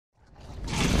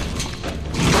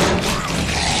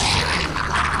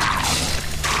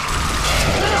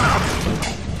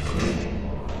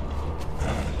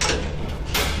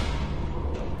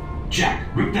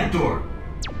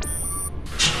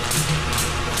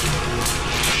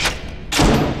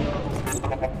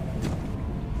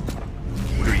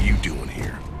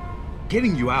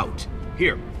getting you out.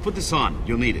 Here, put this on.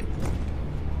 You'll need it.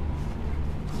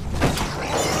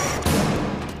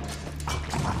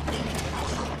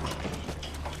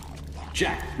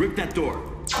 Jack, rip that door.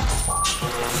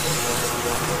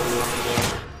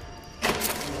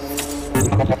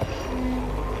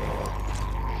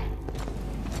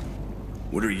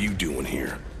 What are you doing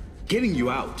here? Getting you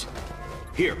out.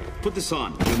 Here, put this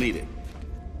on. You'll need it.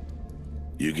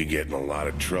 You could get in a lot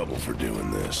of trouble for doing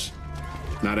this.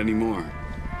 Not anymore.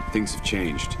 Things have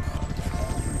changed.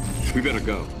 We better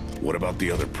go. What about the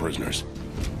other prisoners?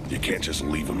 You can't just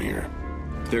leave them here.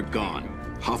 They're gone.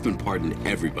 Hoffman pardoned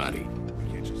everybody.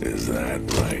 Is that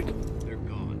right? They're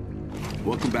gone.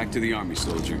 Welcome back to the army,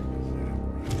 soldier.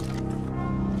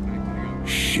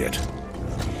 Shit.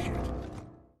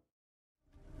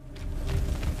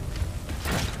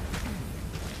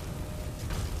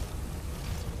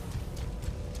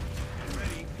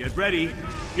 Get ready.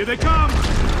 Here they come!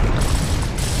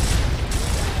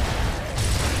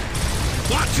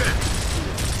 Watch it!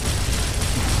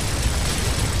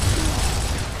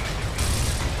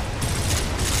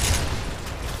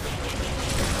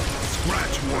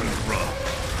 Scratch one grub.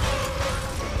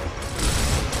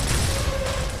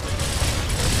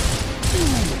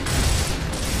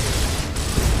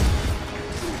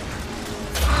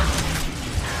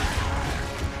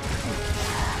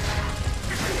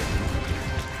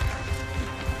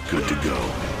 Good to go.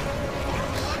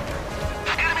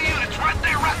 Enemy units, right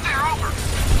there, over.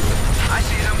 I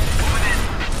see them, moving in.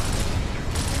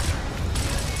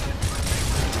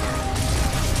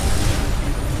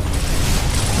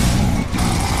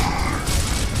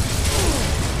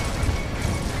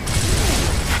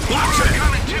 Watch it!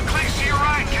 Coming too close to your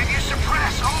right. Can you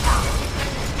suppress? Over.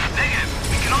 Negative.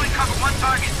 We can only cover one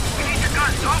target. We need your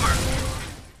guns. Over.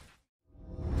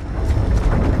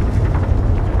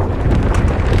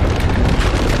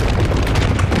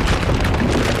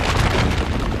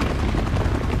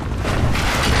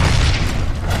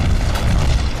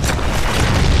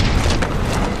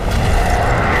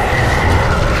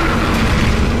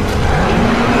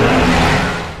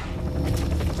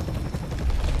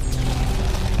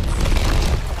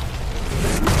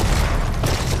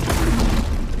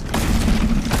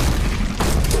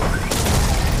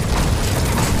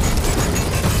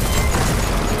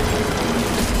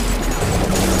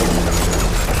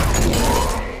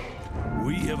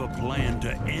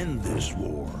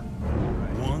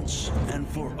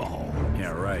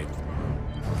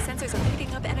 Sensors are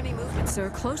picking up enemy movement, sir,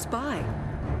 close by.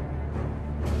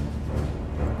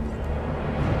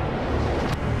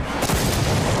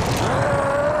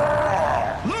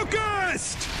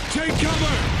 Locust! Take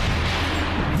cover!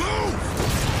 Move!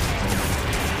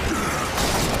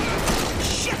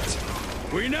 Shit!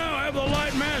 We now have the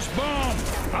light mass bomb.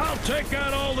 I'll take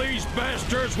out all these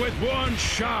bastards with one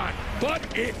shot.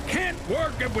 But it can't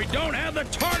work if we don't have the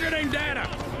targeting data.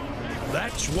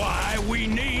 That's why we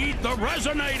need the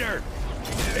resonator.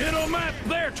 It'll map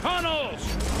their tunnels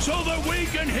so that we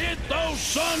can hit those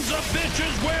sons of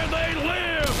bitches where they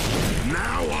live.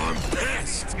 Now I'm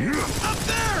pissed. Up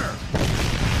there!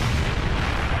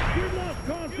 We've lost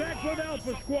contact with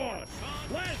Alpha Squad.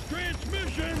 Last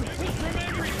transmission was from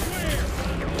Every Square.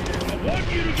 I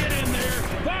want you to get in there,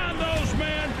 find those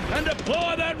men, and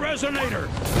deploy that resonator.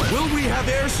 Will we have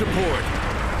air support?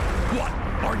 What?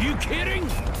 Are you kidding?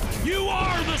 You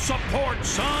are the support,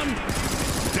 son!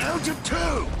 Down to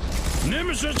 2!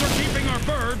 Nemesis are keeping our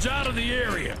birds out of the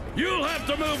area. You'll have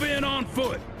to move in on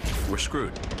foot. We're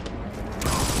screwed.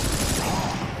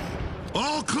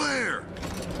 All clear!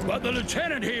 But the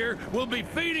lieutenant here will be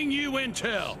feeding you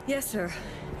intel. Yes, sir.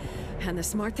 And the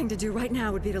smart thing to do right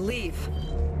now would be to leave.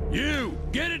 You,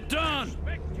 get it done!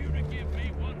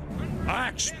 I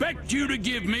expect you to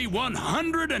give me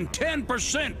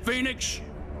 110%, Phoenix!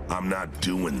 I'm not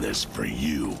doing this for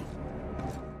you.